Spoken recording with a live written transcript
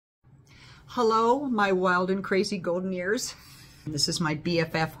Hello, my wild and crazy golden ears. This is my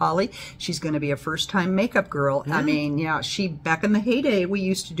BFF, Holly. She's going to be a first-time makeup girl. I mean, yeah, back in the heyday, we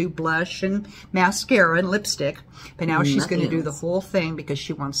used to do blush and mascara and lipstick, but now she's going to do the whole thing because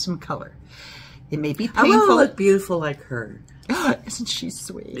she wants some color. It may be painful. I want to look beautiful like her. Isn't she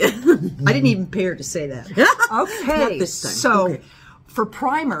sweet? I didn't even pay her to say that. Okay, so for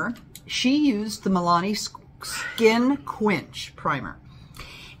primer, she used the Milani Skin Quench primer.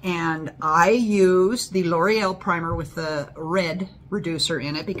 And I use the L'Oreal primer with the red reducer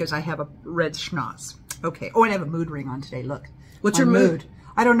in it because I have a red schnoz. Okay. Oh, and I have a mood ring on today. Look. What's your mood?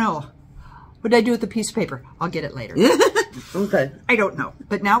 I don't know. What did I do with the piece of paper? I'll get it later. Okay. I don't know.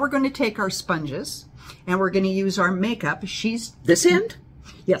 But now we're going to take our sponges and we're going to use our makeup. This end?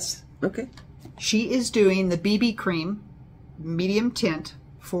 Yes. Okay. She is doing the BB Cream medium tint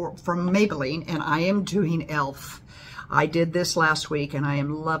from Maybelline, and I am doing e.l.f. I did this last week, and I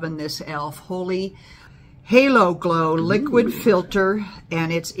am loving this e.l.f. Holy Halo Glow Liquid Filter,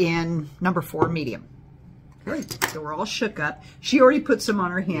 and it's in number 4 medium. Great. So we're all shook up. She already put some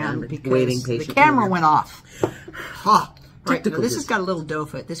on her hand because the patiently camera went off. Right, Technical this has got a little doe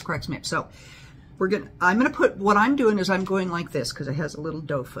foot. This cracks me up. So I'm gonna put, what I'm doing is I'm going like this because it has a little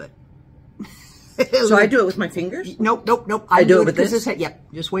doe foot. So I do it with my fingers? Nope. I do it with this?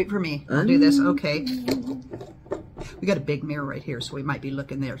 Yep. Just wait for me. I'll do this. Okay. We got a big mirror right here, so we might be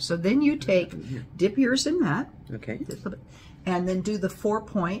looking there. So then you dip yours in that. Okay. And then do the 4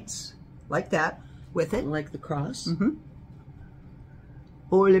 points like that with it. Like the cross? Mm-hmm.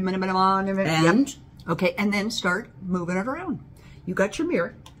 And? Okay, and then start moving it around. You got your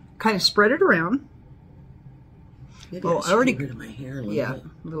mirror. Kind of spread it around. Maybe I already get rid of my hair a little bit.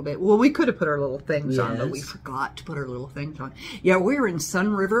 A little bit. Well, we could have put our little things on, but we forgot to put our little things on. Yeah, we're in Sun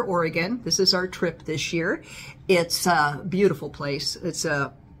River, Oregon. This is our trip this year. It's a beautiful place. It's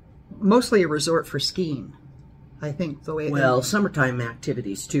mostly a resort for skiing, I think. The way summertime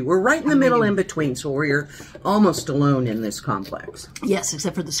activities too. We're right in the middle in between, so we're almost alone in this complex. Yes,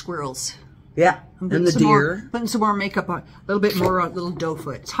 except for the squirrels. Yeah, and the deer. Putting some more makeup on, a little bit more on, little doe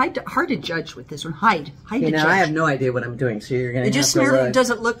foot. It's hard to judge with this one. Hide to judge. I have no idea what I'm doing, so you're going to have to smear it. Does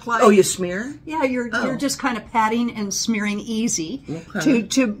it look like? Oh, you smear? Yeah, you're just kind of patting and smearing easy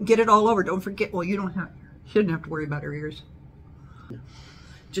to get it all over. Don't forget. Well, you shouldn't have to worry about her ears.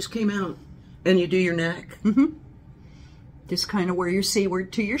 Just came out, and you do your neck. Mm-hmm. Just kind of where you see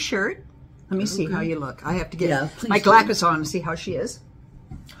to your shirt. Let me see how you look. I have to get my glasses on and see how she is.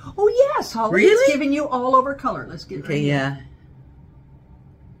 Oh yes, Holly. Really? It's giving you all over color. Let's get yeah.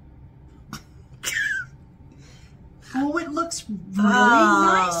 Oh, it looks really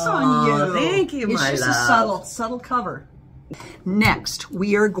nice on you. Thank you, my love. It's just a subtle cover. Next,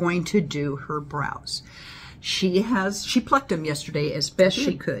 we are going to do her brows. She plucked them yesterday as best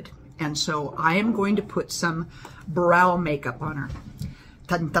she could, and so I am going to put some brow makeup on her.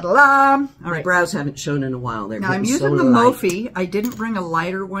 All right. Brows haven't shown in a while. Now I'm using the Morphe. I didn't bring a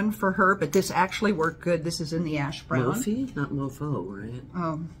lighter one for her, but this actually worked good. This is in the ash brown. Morphe, not Mofo,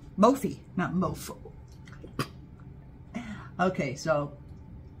 right? Morphe, not Mofo. Okay, so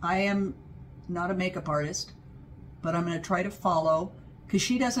I am not a makeup artist, but I'm going to try to follow because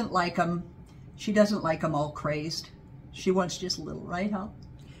she doesn't like them. She doesn't like them all crazed. She wants just a little, right, Hal?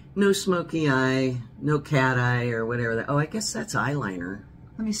 No smoky eye, no cat eye, or whatever. Oh, I guess that's eyeliner.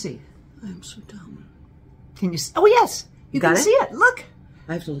 Let me see. I'm so dumb. Can you see? Oh, yes. You can see it. Look.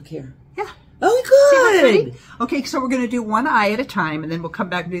 I have to look here. Yeah. Oh, good. Okay, so we're going to do one eye at a time, and then we'll come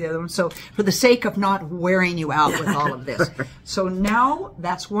back and do the other one. So for the sake of not wearing you out with all of this. So now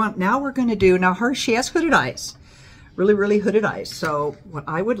that's one. Now we're going to do, she has hooded eyes. Really, really hooded eyes. So what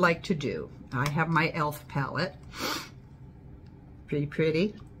I would like to do, I have my e.l.f. palette.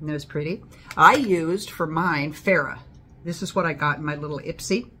 Pretty. Nose pretty. I used for mine Farrah. This is what I got in my little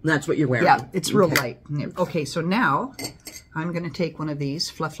Ipsy. That's what you're wearing? Yeah, it's real light. Okay, so now I'm going to take one of these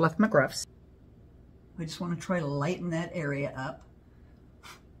Fluff McGruffs. I just want to try to lighten that area up.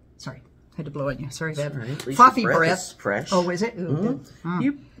 Sorry, I had to blow on you. Sorry, Dad. Right. Fluffy breath. Fresh. Oh, is it?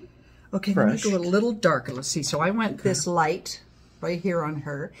 Okay, let me go a little darker. Let's see. So I went this light right here on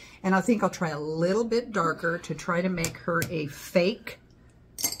her, and I think I'll try a little bit darker to try to make her a fake.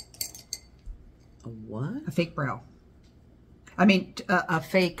 A what? A fake brow. I mean, a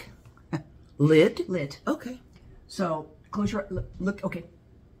fake lid. Okay. So close your look. Okay.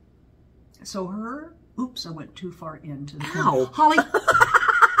 So her. Oops, I went too far into the. Ow, Holly.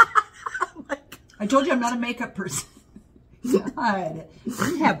 I told you I'm not a makeup person. God, you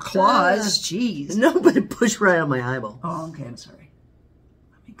didn't have claws. Jeez. No, but it pushed right on my eyeball. Oh, okay. I'm sorry.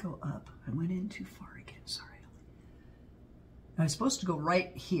 Let me go up. I went in too far again. Sorry. I was supposed to go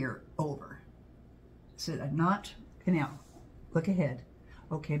right here over. So I'm not, now, look ahead.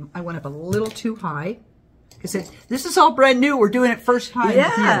 Okay, I went up a little too high. Because this is all brand new. We're doing it first time.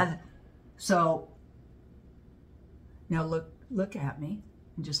 Yeah. So, now look at me.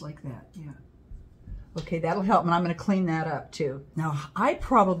 And just like that, yeah. Okay, that'll help. And I'm going to clean that up too. Now, I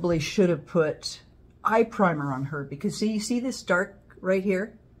probably should have put eye primer on her. Because see, you see this dark right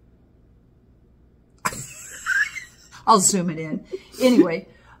here? I'll zoom it in. Anyway,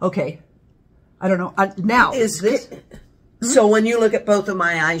 okay. I don't know. Now, is this... So when you look at both of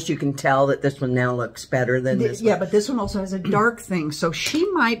my eyes, you can tell that this one now looks better than this one. Yeah, but this one also has a dark thing. So she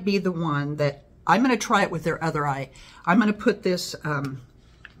might be the one that... I'm going to try it with their other eye. I'm going to put this on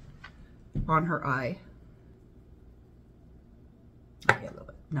her eye. Okay, a little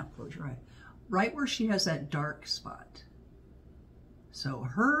bit. No, close your eye. Right where she has that dark spot. So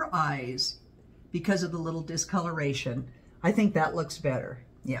her eyes, because of the little discoloration, I think that looks better.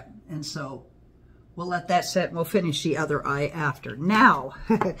 Yeah, and so we'll let that set and we'll finish the other eye after. Now,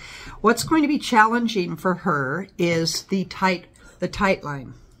 what's going to be challenging for her is the tight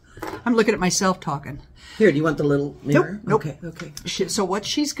line. I'm looking at myself talking. Here, do you want the little mirror? Nope. Okay, okay. So what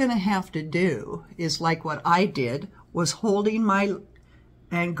she's going to have to do is like what I did, was holding my,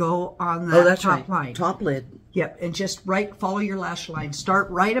 and go on that top line. Top lid. Yep, and just follow your lash line. Start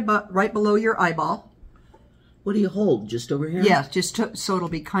right below your eyeball. What do you hold? Just over here? Yeah, just so it'll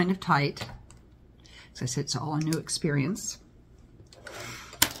be kind of tight. As I said, it's all a new experience.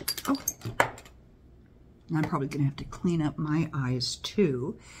 Oh. And I'm probably going to have to clean up my eyes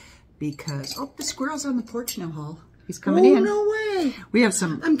too, because, oh, the squirrel's on the porch now, Hall. He's coming in. Oh, no way. We have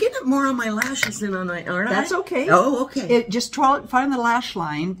some... I'm getting more on my lashes than on my... Aren't I? That's okay. Oh, okay. Just find the lash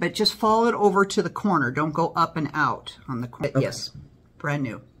line, but just follow it over to the corner. Don't go up and out on the corner. Okay. Yes. Brand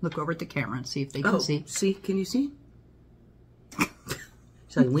new. Look over at the camera and see if they can see. See? Can you see?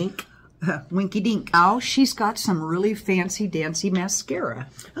 Should I wink? Winky dink. Now she's got some really fancy dancy mascara.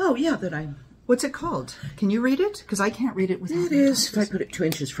 Oh, yeah, What's it called? Can you read it? Because I can't read it without it. Is, if I put it 2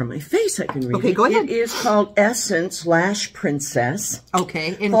 inches from my face, I can read it. Okay, go ahead. It is called Essence Lash Princess.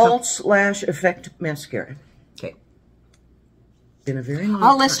 Okay. False Lash Effect Mascara. Okay. Been a very long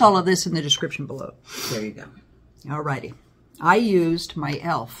I'll list all of this in the description below. There you go. Alrighty. I used my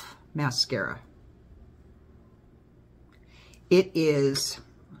e.l.f. mascara. It is,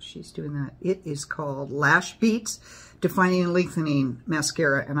 she's doing that. It is called Lash Beats Defining and Lengthening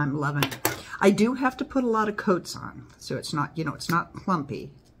Mascara, and I'm loving it. I do have to put a lot of coats on, so it's not, you know, it's not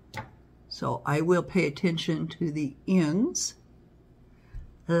clumpy. So I will pay attention to the ends,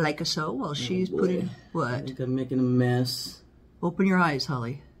 like so, while she's putting, what? I think I'm making a mess. Open your eyes,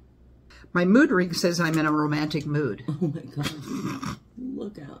 Holly. My mood ring says I'm in a romantic mood. Oh my God.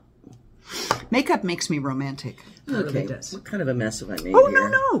 Look out. Makeup makes me romantic. Okay. What kind of a mess have I made here? here?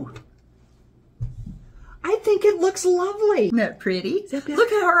 No. I think it looks lovely. Isn't that pretty? Look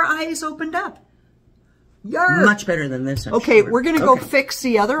how her eyes opened up. Yarr. Much better than this, I'm Okay, sure. we're going to go fix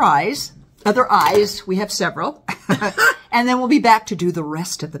the other eyes. Other eyes. We have several. And then we'll be back to do the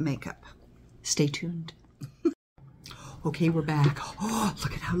rest of the makeup. Stay tuned. Okay, we're back. Oh,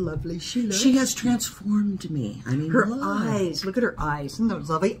 look at how lovely she looks. She has transformed me. I mean, her eyes. Look at her eyes. Isn't those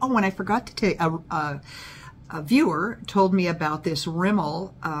lovely? Oh, and I forgot to tell you, a viewer told me about this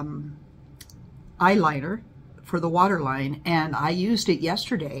Rimmel eyeliner for the waterline, and I used it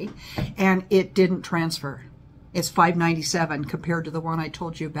yesterday, and it didn't transfer. It's $5.97 compared to the one I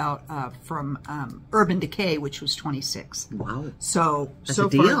told you about from Urban Decay, which was $26. Wow. So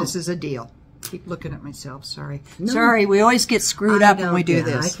far, this is a deal. Keep looking at myself, sorry. No. Sorry, we always get screwed up when we do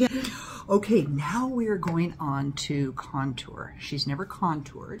this. I can't. Okay, now we are going on to contour. She's never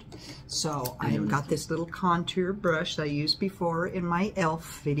contoured, so I've got this little contour brush that I used before in my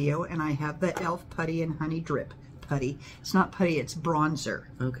e.l.f. video, and I have the e.l.f. Putty and Honey Drip Putty. It's not putty, it's bronzer.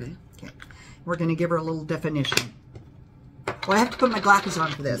 Okay. Okay. We're going to give her a little definition. Well, I have to put my glasses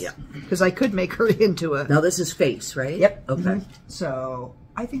on for this, because I could make her into a... Now this is face, right? Yep. Okay. Mm-hmm. So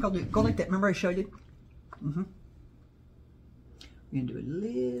I think I'll go like that. Remember I showed you? Mm-hmm. We're going to do a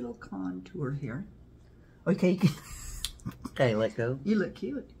little contour here. Okay. Okay, let go. You look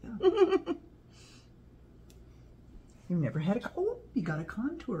cute. Yeah. You've never had a... Oh, you got a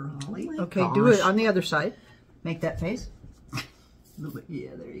contour, Holly. Oh okay, do it on the other side. Make that face. A little bit.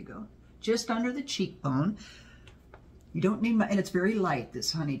 Yeah, there you go. Just under the cheekbone. You don't need my... And it's very light,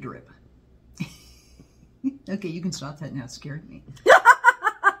 this Honey Drip. Okay, you can stop that now. It scared me.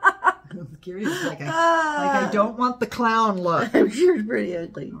 I'm curious, like I don't want the clown look. I'm sure it's pretty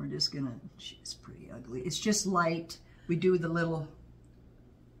ugly. We're just gonna, she's pretty ugly. It's just light. We do the little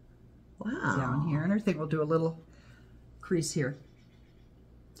down here, and I think we'll do a little crease here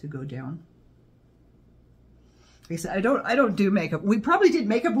to go down. I don't do makeup. We probably did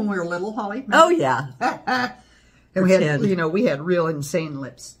makeup when we were little, Holly. Oh, yeah. And we had, you know, we had real insane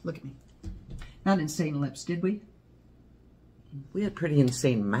lips. Look at me. Not insane lips, did we? We had pretty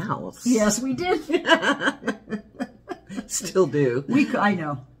insane mouths. Yes, we did. Still do. I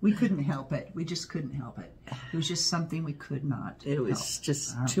know. We couldn't help it. We just couldn't help it. It was just something we could not It was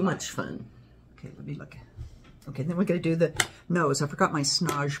just too much fun. Okay, let me look. Okay, then we're going to do the nose. I forgot my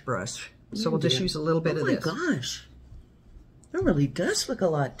smudge brush. So we'll just use a little bit of this. Oh my gosh. That really does look a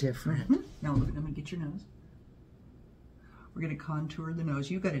lot different. Now look, I'm going to get your nose. We're going to contour the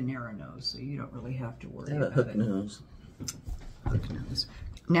nose. You've got a narrow nose, so you don't really have to worry about it. Hook nose. Hook nose.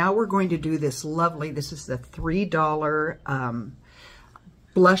 Now we're going to do this lovely, this is the $3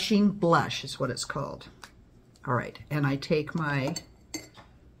 blushing blush is what it's called. All right, and I take my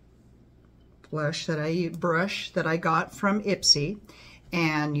brush that I got from Ipsy,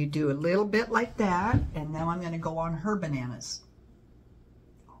 and you do a little bit like that, and now I'm going to go on her bananas.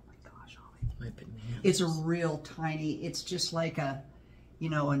 Oh my gosh, Holly. My bananas. It's a real tiny, it's just like a, you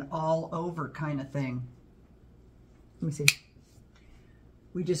know, an all over kind of thing. Let me see.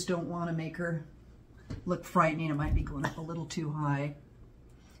 We just don't want to make her look frightening. It might be going up a little too high.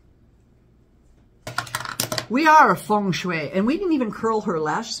 We are a feng shui, and we didn't even curl her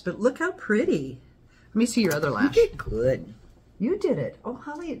lashes, but look how pretty. Let me see your other lash. You did good. You did it. Oh,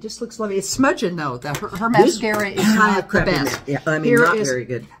 Holly, it just looks lovely. It's smudging, though. Her mascara is not the best. Yeah, I mean, not very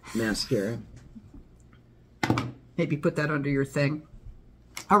good mascara. Maybe put that under your thing.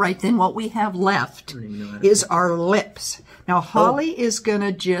 All right, then what we have left is our lips. Now, Holly is going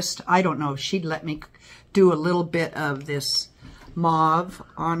to just, I don't know, she'd let me do a little bit of this mauve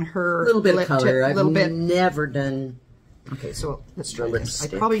on her. A little bit lip of color. I've never done. Okay, so let's try this. I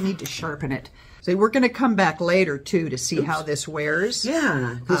probably need to sharpen it. So we're going to come back later, too, to see how this wears.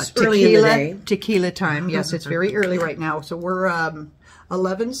 Yeah, it's early in the day. Tequila time. Yes, it's very early right now. So we're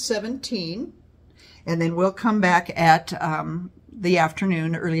 11:17, and then we'll come back at the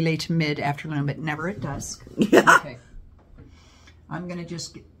afternoon, early, late to mid-afternoon, but never at dusk. Yeah. Okay. I'm going to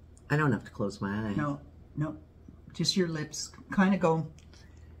just get... I don't have to close my eye. No, no. Just your lips. Kind of go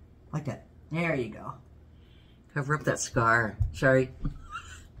like that. There you go. Cover up that scar. Sorry.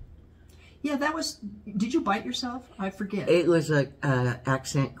 Yeah, that was... Did you bite yourself? I forget. It was a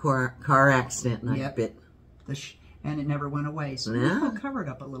car accident, and I bit. And it never went away. So we'll cover it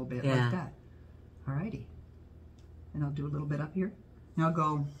up a little bit like that. All righty. And I'll do a little bit up here. Now I'll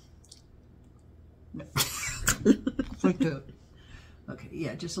go like that. Okay,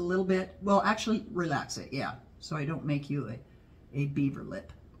 yeah, just a little bit. Well, actually, relax it, yeah. So I don't make you a beaver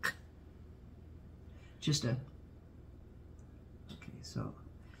lip. Just a... Okay, so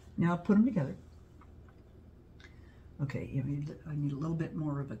now put them together. Okay, I need a little bit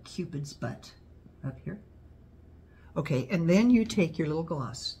more of a Cupid's butt up here. Okay, and then you take your little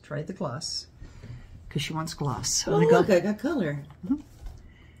gloss. Try the gloss. Because she wants gloss. Oh, look, I got color.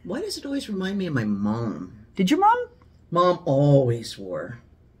 Why does it always remind me of my mom? Did your mom? Mom always wore.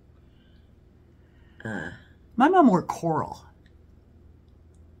 My mom wore coral.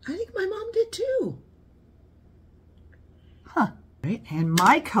 I think my mom did too. Huh. Right. And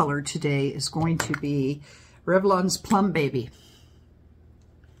my color today is going to be Revlon's Plum Baby.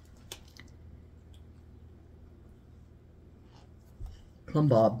 Plum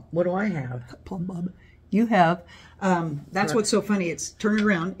Bob. What do I have? Plum Bob. You have, that's what's so funny. It's Turn It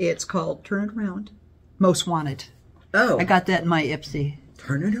Around. It's called Turn It Around. Most Wanted. Oh. I got that in my Ipsy.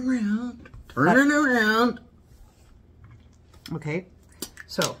 Turn it around. Turn it around. Okay.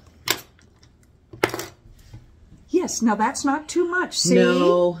 So. Yes, now that's not too much. See?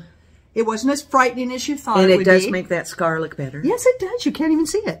 No. It wasn't as frightening as you thought it would be. And it does make that scar look better. Yes, it does. You can't even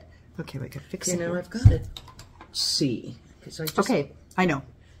see it. Okay, we can fix it. You know, I've got to see. Okay, I know.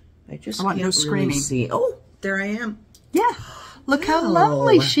 I just want can't no screaming. Really see. Oh, there I am. Yeah. Look how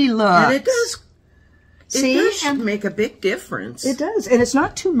lovely she looks. And it does. See? It does make a big difference. It does. And it's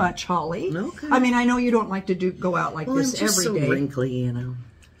not too much, Holly. Okay. I mean, I know you don't like to go out like this I'm just every day. So wrinkly, you know.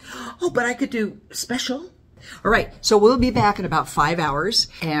 Oh, but I could do special. All right. So we'll be back in about 5 hours,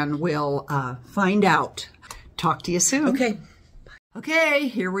 and we'll find out. Talk to you soon. Okay. Okay,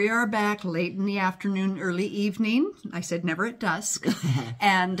 here we are back late in the afternoon, early evening. I said never at dusk.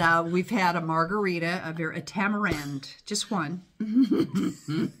 And we've had a margarita, a tamarind, just one.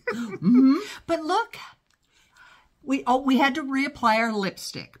 But look, we had to reapply our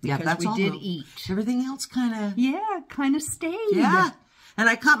lipstick because we did eat. Everything else kind of... Yeah, kind of stayed. Yeah. And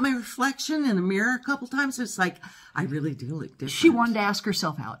I caught my reflection in the mirror a couple times. It's like, I really do look different. She wanted to ask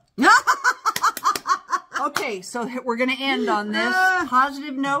herself out. Okay, so we're going to end on this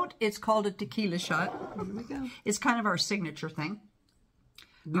positive note. It's called a tequila shot. Here we go. It's kind of our signature thing.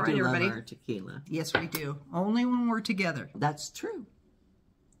 We All right, do everybody. love our tequila. Yes, we do. Only when we're together. That's true.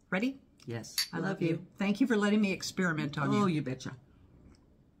 Ready? Yes. I love you. Thank you for letting me experiment on you. Oh, you betcha.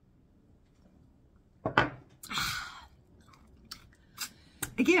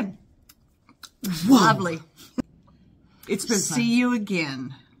 Again. Whoa. Lovely. It's been fun. See you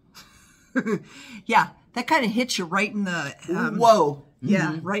again. Yeah, that kind of hits you right in the... Whoa.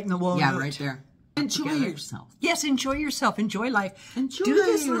 Yeah, right in the wall. Yeah, right there. Enjoy yourself. Yes, enjoy yourself. Enjoy life. Enjoy do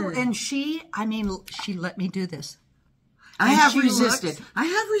this it. little, and she let me do this. I And have she resisted. looks- I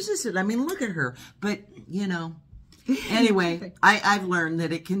have resisted. I mean, look at her. But, you know, anyway, I've learned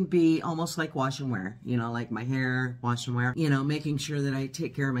that it can be almost like wash and wear. You know, like my hair, wash and wear. You know, making sure that I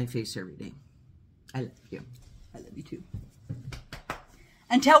take care of my face every day. I love you. I love you too.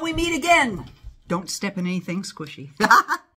 Until we meet again, don't step in anything squishy.